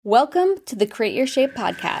Welcome to the Create Your Shape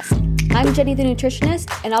podcast. I'm Jenny the nutritionist,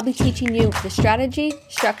 and I'll be teaching you the strategy,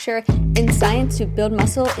 structure, and science to build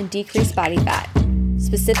muscle and decrease body fat,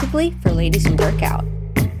 specifically for ladies who work out.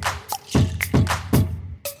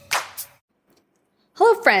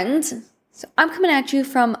 Hello, friends. So I'm coming at you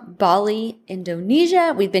from Bali,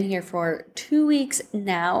 Indonesia. We've been here for 2 weeks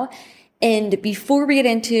now. And before we get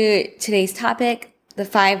into today's topic, the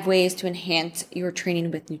 5 ways to enhance your training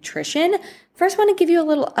with nutrition, first I want to give you a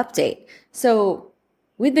little update. So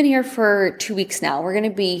we've been here for 2 weeks now. We're going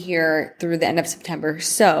to be here through the end of September.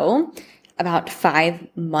 So about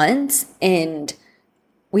 5 months. And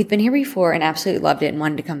we've been here before and absolutely loved it and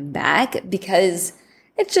wanted to come back because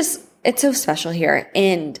it's so special here.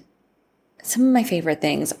 And some of my favorite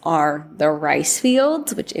things are the rice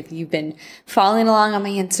fields, which if you've been following along on my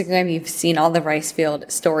Instagram, you've seen all the rice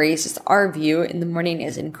field stories. Just our view in the morning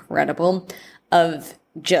is incredible of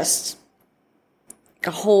just a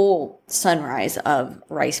whole sunrise of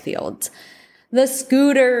rice fields. The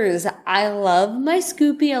scooters. I love my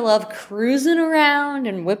Scoopy. I love cruising around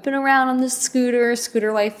and whipping around on the scooter.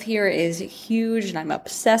 Scooter life here is huge and I'm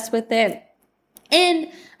obsessed with it. And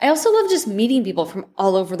I also love just meeting people from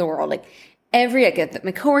all over the world. Like at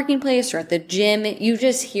my co-working place or at the gym, you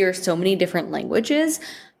just hear so many different languages,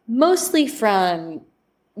 mostly from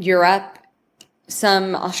Europe,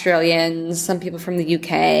 some Australians, some people from the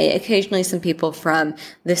UK, occasionally some people from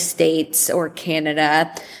the States or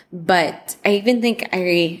Canada. But I even think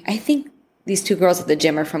I think these 2 girls at the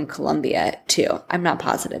gym are from Colombia too. I'm not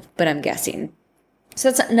positive, but I'm guessing.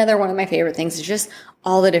 So that's another one of my favorite things is just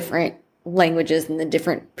all the different languages and the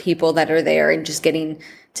different people that are there and just getting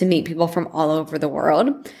to meet people from all over the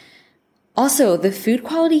world. Also, the food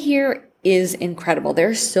quality here is incredible. There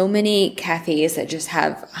are so many cafes that just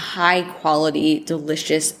have high quality,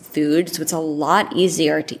 delicious food. So it's a lot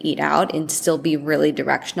easier to eat out and still be really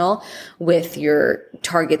directional with your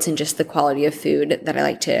targets and just the quality of food that I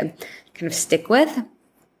like to kind of stick with.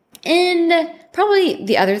 And probably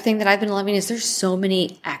the other thing that I've been loving is there's so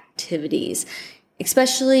many activities,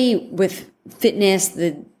 especially with fitness.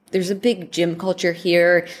 There's a big gym culture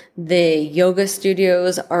here. The yoga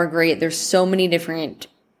studios are great. There's so many different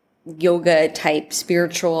yoga type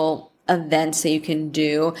spiritual events that you can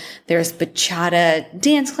do. There's bachata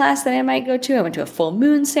dance class that I might go to. I went to a full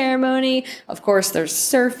moon ceremony. Of course, there's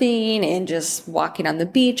surfing and just walking on the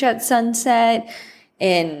beach at sunset.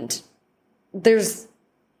 And the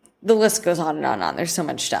list goes on and on and on. There's so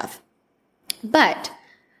much stuff. But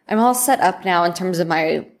I'm all set up now in terms of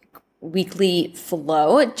my weekly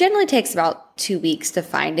flow. It generally takes about 2 weeks to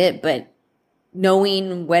find it, but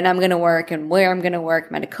knowing when I'm going to work and where I'm going to work,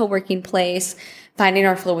 I'm at a co-working place, finding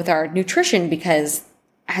our flow with our nutrition because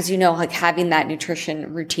as you know, like having that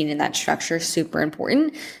nutrition routine and that structure is super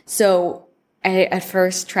important. So I at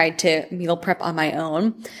first tried to meal prep on my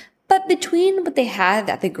own, but between what they have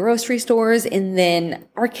at the grocery stores and then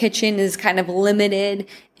our kitchen is kind of limited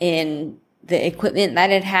in the equipment that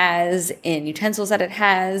it has and utensils that it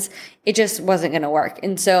has, it just wasn't going to work.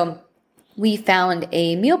 And so we found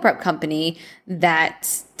a meal prep company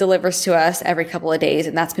that delivers to us every couple of days,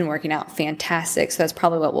 and that's been working out fantastic. So that's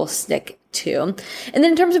probably what we'll stick to. And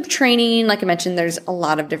then in terms of training, like I mentioned, there's a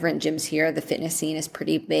lot of different gyms here. The fitness scene is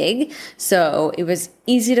pretty big. So it was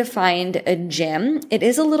easy to find a gym. It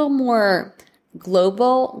is a little more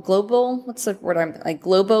global, what's the word?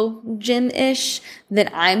 Global gym-ish than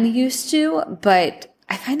I'm used to, but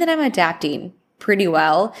I find that I'm adapting pretty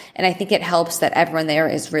well. And I think it helps that everyone there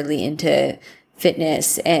is really into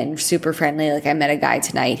fitness and super friendly. Like I met a guy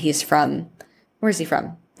tonight. Where's he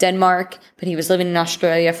from? Denmark, but he was living in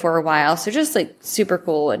Australia for a while. So just like super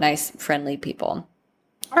cool and nice, friendly people.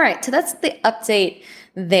 All right. So that's the update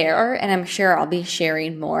there. And I'm sure I'll be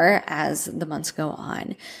sharing more as the months go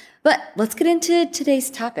on. But let's get into today's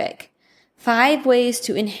topic. 5 ways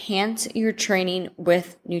to enhance your training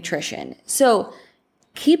with nutrition. So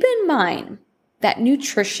keep in mind that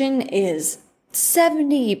nutrition is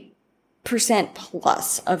 70%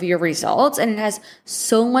 plus of your results, and it has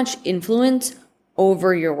so much influence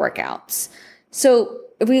over your workouts. So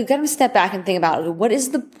if we've got to step back and think about what is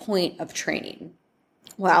the point of training?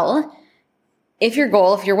 Well, if you're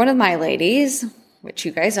one of my ladies, which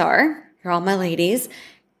you guys are, you're all my ladies,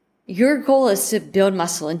 your goal is to build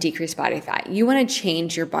muscle and decrease body fat. You want to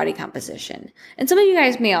change your body composition. And some of you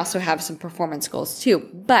guys may also have some performance goals too,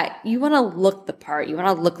 but you want to look the part. You want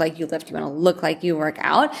to look like you lift. You want to look like you work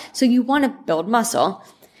out. So you want to build muscle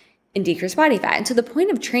and decrease body fat. And so the point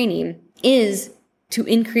of training is to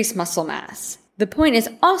increase muscle mass. The point is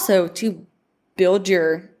also to build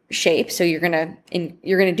your shape. So you're going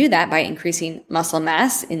to do that by increasing muscle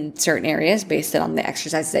mass in certain areas based on the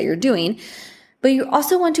exercises that you're doing. But you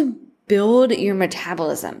also want to build your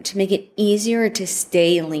metabolism to make it easier to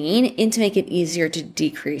stay lean and to make it easier to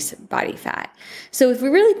decrease body fat. So if we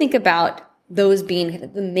really think about those being kind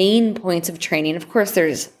of the main points of training, of course,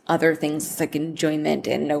 there's other things like enjoyment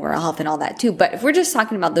and overall health and all that too. But if we're just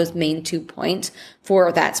talking about those main 2 points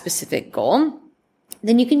for that specific goal,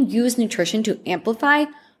 then you can use nutrition to amplify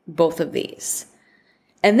both of these.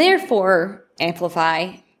 And therefore,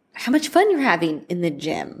 amplify how much fun you're having in the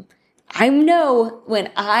gym. I know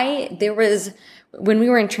when we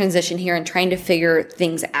were in transition here and trying to figure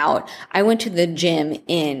things out, I went to the gym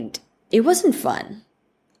and it wasn't fun.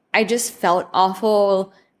 I just felt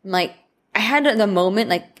awful. Like I had the moment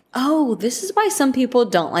like, oh, this is why some people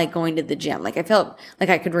don't like going to the gym. Like I felt like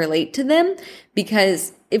I could relate to them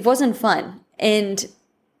because it wasn't fun. And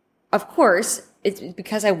of course, it's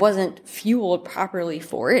because I wasn't fueled properly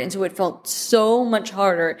for it. And so it felt so much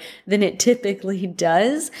harder than it typically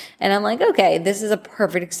does. And I'm like, okay, this is a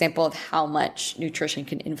perfect example of how much nutrition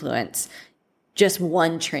can influence just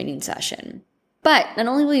one training session. But not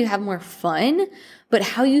only will you have more fun, but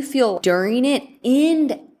how you feel during it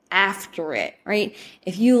and after it, right?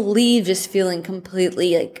 If you leave just feeling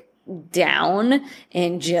completely like down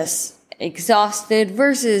and just exhausted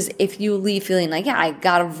versus if you leave feeling like, yeah, I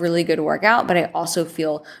got a really good workout, but I also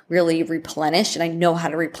feel really replenished and I know how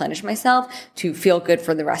to replenish myself to feel good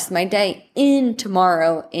for the rest of my day and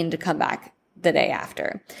tomorrow and to come back the day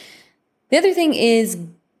after. The other thing is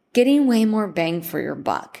getting way more bang for your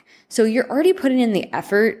buck. So you're already putting in the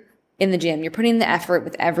effort in the gym. You're putting in the effort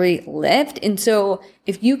with every lift. And so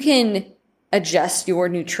if you can adjust your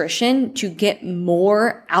nutrition to get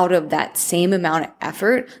more out of that same amount of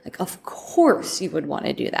effort, like of course you would want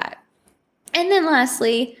to do that. And then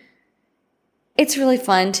lastly, it's really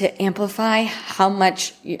fun to amplify how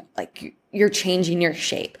much you're changing your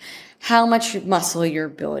shape, how much muscle you're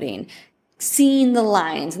building, seeing the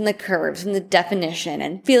lines and the curves and the definition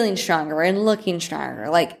and feeling stronger and looking stronger.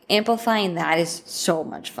 Like amplifying that is so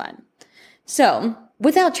much fun. So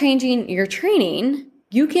without changing your training,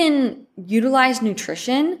 you can utilize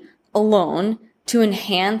nutrition alone to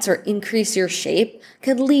enhance or increase your shape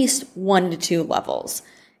at least 1 to 2 levels.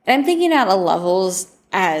 And I'm thinking out of levels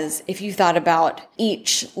as if you thought about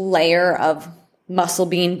each layer of muscle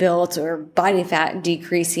being built or body fat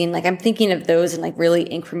decreasing. Like I'm thinking of those in like really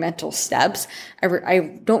incremental steps.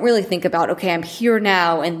 I don't really think about, okay, I'm here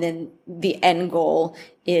now and then the end goal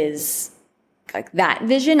is like that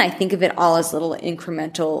vision. I think of it all as little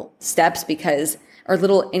incremental steps or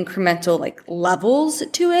little incremental like levels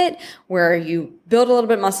to it where you build a little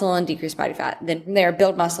bit of muscle and decrease body fat. Then from there,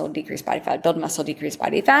 build muscle, decrease body fat, build muscle, decrease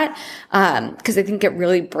body fat. Cause I think it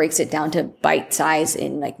really breaks it down to bite size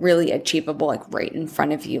and like really achievable, like right in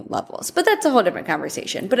front of you levels. But that's a whole different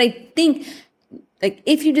conversation. But I think like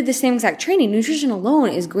if you did the same exact training, nutrition alone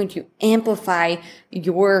is going to amplify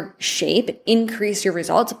your shape, increase your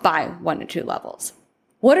results by 1 to 2 levels.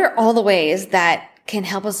 What are all the ways that can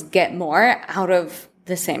help us get more out of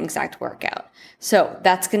the same exact workout? So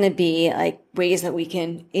that's going to be like ways that we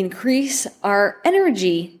can increase our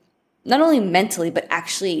energy, not only mentally, but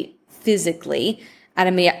actually physically at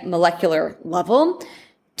a molecular level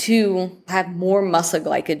to have more muscle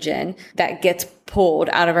glycogen that gets pulled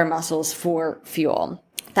out of our muscles for fuel.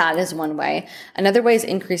 That is one way. Another way is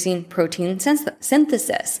increasing protein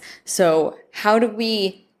synthesis. So how do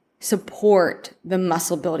we support the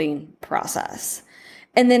muscle building process?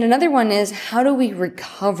 And then another one is how do we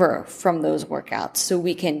recover from those workouts so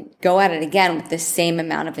we can go at it again with the same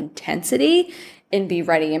amount of intensity and be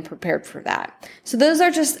ready and prepared for that. So those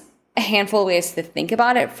are just a handful of ways to think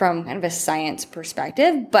about it from kind of a science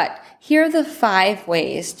perspective. But here are the 5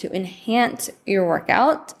 ways to enhance your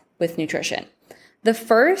workout with nutrition. The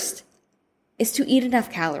first is to eat enough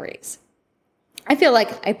calories. I feel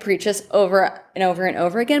like I preach this over and over and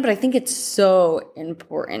over again, but I think it's so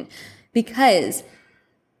important because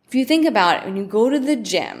if you think about it, when you go to the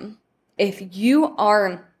gym, if you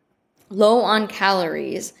are low on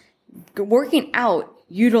calories, working out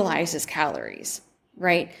utilizes calories,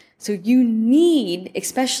 right? So you need,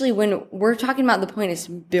 especially when we're talking about the point is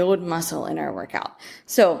to build muscle in our workout.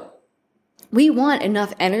 So we want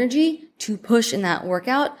enough energy to push in that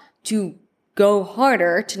workout to go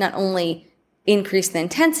harder to not only increase the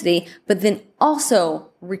intensity, but then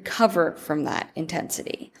also recover from that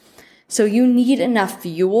intensity. So you need enough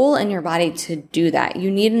fuel in your body to do that.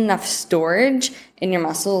 You need enough storage in your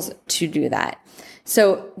muscles to do that.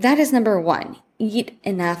 So that is number 1. Eat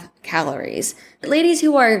enough calories. Ladies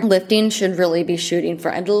who are lifting should really be shooting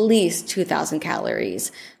for at least 2,000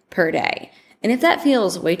 calories per day. And if that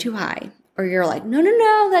feels way too high, or you're like, no,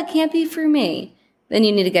 that can't be for me, then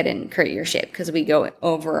you need to get in and create your shape, because we go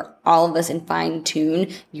over all of this and fine tune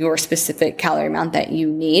your specific calorie amount that you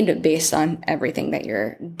need based on everything that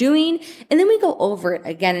you're doing. And then we go over it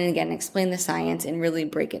again and again, explain the science and really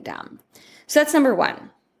break it down. So that's number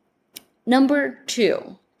one. Number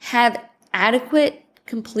two, have adequate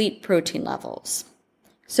complete protein levels.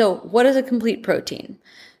 So what is a complete protein?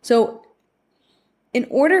 So in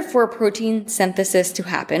order for protein synthesis to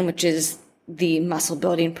happen, which is the muscle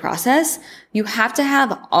building process, you have to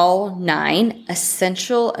have all 9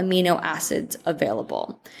 essential amino acids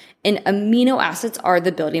available. And amino acids are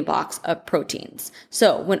the building blocks of proteins.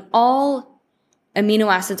 So when all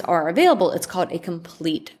amino acids are available, it's called a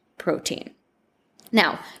complete protein.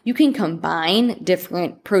 Now, you can combine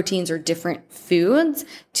different proteins or different foods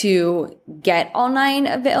to get all 9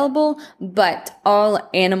 available, but all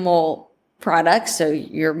animal products, so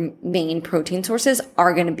your main protein sources,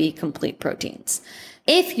 are going to be complete proteins.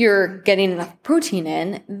 If you're getting enough protein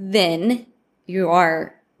in, then you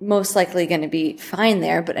are most likely going to be fine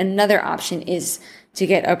there. But another option is to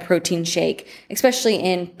get a protein shake, especially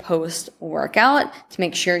in post-workout, to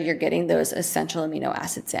make sure you're getting those essential amino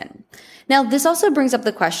acids in. Now, this also brings up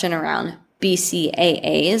the question around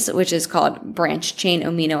BCAAs, which is called branched chain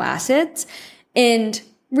amino acids. And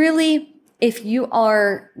really, if you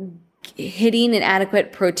are hitting an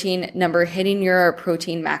adequate protein number, hitting your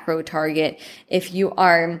protein macro target, if you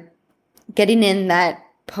are getting in that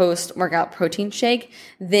post-workout protein shake,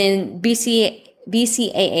 then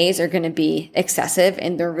BCAAs are going to be excessive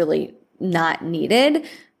and they're really not needed.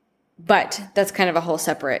 But that's kind of a whole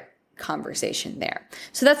separate conversation there.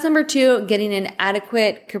 So that's number 2, getting in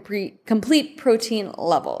adequate complete protein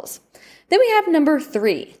levels. Then we have number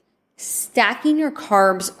 3, stacking your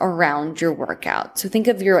carbs around your workout. So think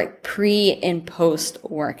of your pre and post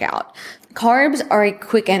workout. Carbs are a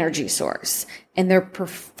quick energy source and they're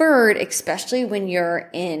preferred, especially when you're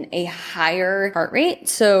in a higher heart rate.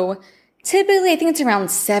 So typically, I think it's around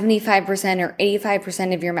 75% or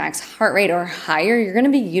 85% of your max heart rate or higher. You're going to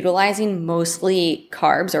be utilizing mostly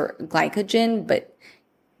carbs or glycogen, but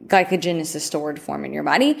glycogen is the stored form in your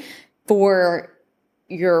body for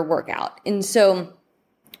your workout. And so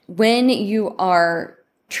when you are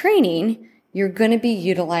training, you're going to be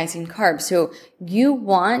utilizing carbs. So you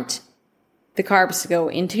want the carbs to go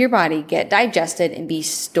into your body, get digested, and be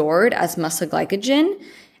stored as muscle glycogen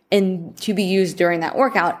and to be used during that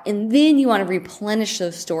workout. And then you want to replenish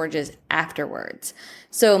those storages afterwards.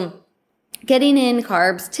 So getting in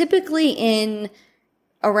carbs typically in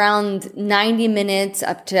around 90 minutes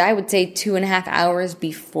up to, I would say, 2.5 hours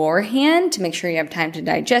beforehand to make sure you have time to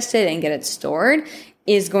digest it and get it stored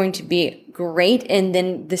is going to be great. And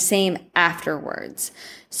then the same afterwards.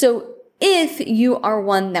 So if you are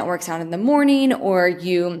one that works out in the morning or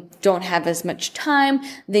you don't have as much time,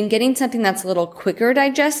 then getting something that's a little quicker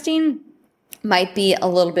digesting might be a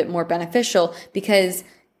little bit more beneficial, because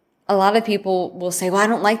a lot of people will say, well, I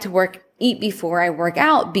don't like to eat before I work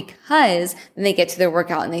out, because then they get to their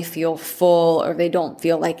workout and they feel full or they don't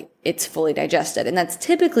feel like it's fully digested. And that's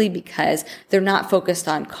typically because they're not focused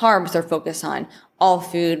on carbs. They're focused on all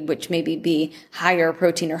food, which maybe be higher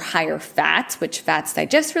protein or higher fats, which fats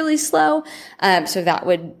digest really slow. So that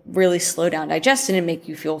would really slow down digestion and make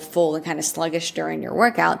you feel full and kind of sluggish during your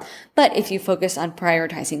workout. But if you focus on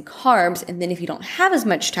prioritizing carbs, and then if you don't have as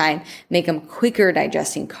much time, make them quicker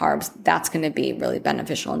digesting carbs, that's going to be really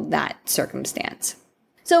beneficial in that circumstance.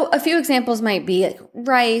 So a few examples might be like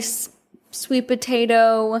rice, sweet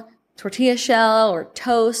potato, tortilla shell, or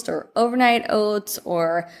toast, or overnight oats,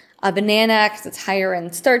 or a banana because it's higher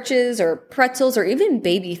in starches, or pretzels, or even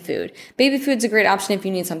baby food. Baby food's a great option if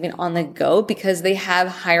you need something on the go, because they have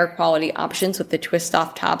higher quality options with the twist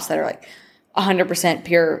off tops that are like 100%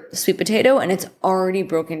 pure sweet potato, and it's already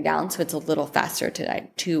broken down, so it's a little faster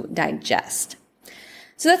to digest.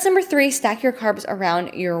 So that's number 3, stack your carbs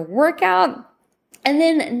around your workout. And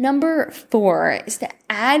then number 4 is to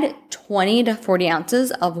add 20 to 40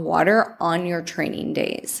 ounces of water on your training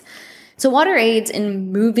days. So water aids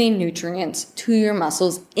in moving nutrients to your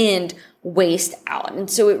muscles and waste out. And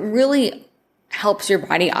so it really helps your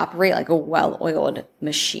body operate like a well-oiled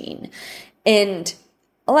machine. And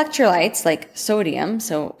electrolytes like sodium,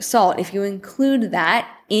 so salt, if you include that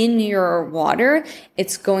in your water,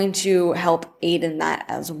 it's going to help aid in that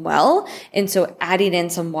as well. And so adding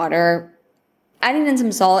in some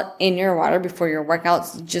salt in your water before your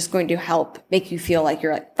workouts is just going to help make you feel like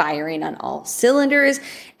you're like firing on all cylinders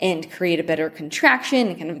and create a better contraction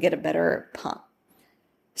and kind of get a better pump.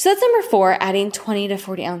 So that's number 4, adding 20 to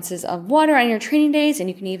 40 ounces of water on your training days, and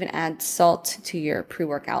you can even add salt to your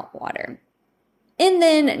pre-workout water. And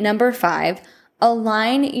then number 5,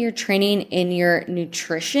 align your training and your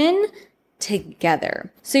nutrition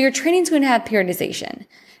together. So your training is going to have periodization.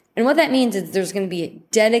 And what that means is there's going to be a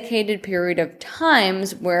dedicated period of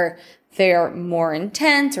times where they're more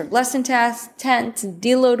intense or less intense,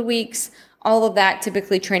 deload weeks, all of that.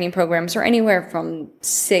 Typically training programs are anywhere from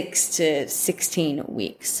 6 to 16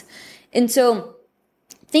 weeks. And so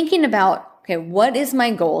thinking about, okay, what is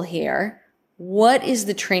my goal here? What is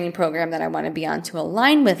the training program that I want to be on to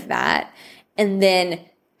align with that? And then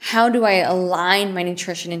how do I align my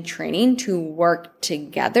nutrition and training to work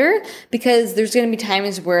together? Because there's going to be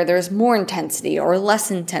times where there's more intensity or less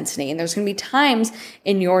intensity. And there's going to be times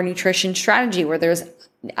in your nutrition strategy where there's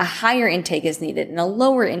a higher intake is needed and a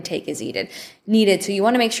lower intake is needed. So you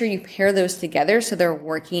want to make sure you pair those together so they're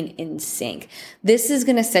working in sync. This is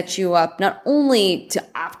going to set you up not only to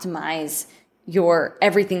optimize your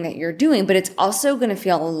everything that you're doing, but it's also going to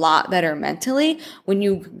feel a lot better mentally when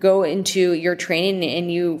you go into your training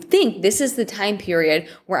and you think this is the time period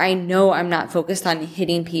where I know I'm not focused on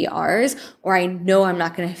hitting PRs, or I know I'm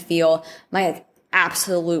not going to feel my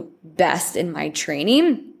absolute best in my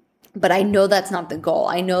training. But I know that's not the goal.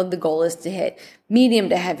 I know the goal is to hit medium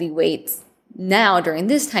to heavy weights now during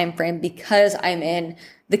this time frame because I'm in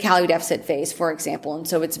the calorie deficit phase, for example. And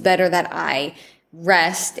so it's better that I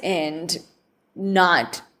rest and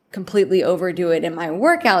not completely overdo it in my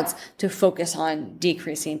workouts to focus on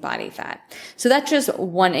decreasing body fat. So that's just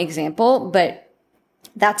one example, but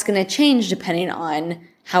that's going to change depending on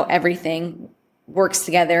how everything works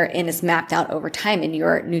together and is mapped out over time in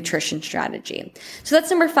your nutrition strategy. So that's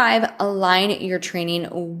number 5, align your training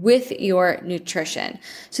with your nutrition.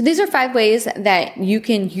 So these are 5 ways that you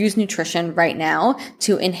can use nutrition right now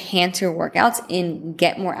to enhance your workouts and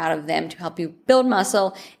get more out of them to help you build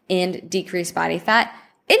muscle and decrease body fat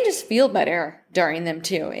and just feel better during them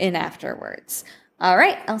too and afterwards. All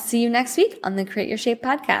right, I'll see you next week on the Create Your Shape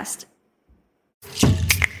podcast.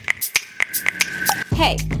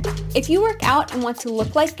 Hey, if you work out and want to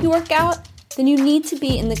look like you work out, then you need to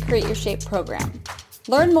be in the Create Your Shape program.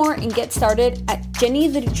 Learn more and get started at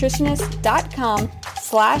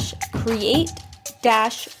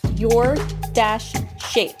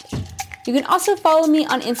jennythenutritionist.com/create-your-shape. You can also follow me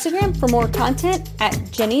on Instagram for more content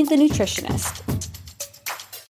at Jenny the Nutritionist.